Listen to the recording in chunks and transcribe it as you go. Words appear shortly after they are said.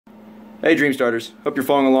Hey DreamStarters, hope you're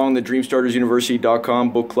following along the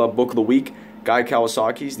DreamStartersUniversity.com book club book of the week. Guy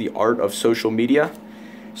Kawasaki's The Art of Social Media.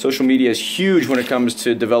 Social media is huge when it comes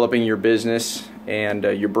to developing your business and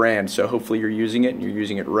your brand, so hopefully you're using it and you're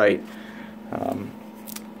using it right.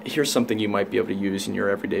 Here's something you might be able to use in your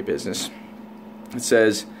everyday business. It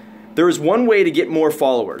says, there is one way to get more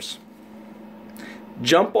followers.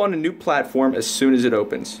 Jump on a new platform as soon as it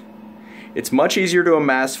opens. It's much easier to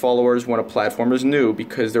amass followers when a platform is new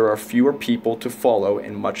because there are fewer people to follow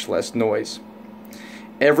and much less noise.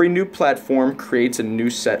 Every new platform creates a new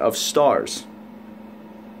set of stars.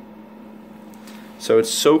 So it's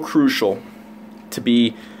so crucial to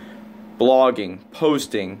be blogging,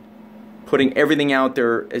 posting, putting everything out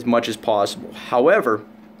there as much as possible. However,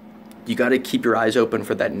 you got to keep your eyes open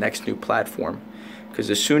for that next new platform, because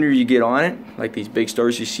the sooner you get on it, like these big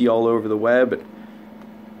stars you see all over the web,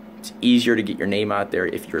 it's easier to get your name out there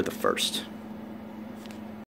if you're the first.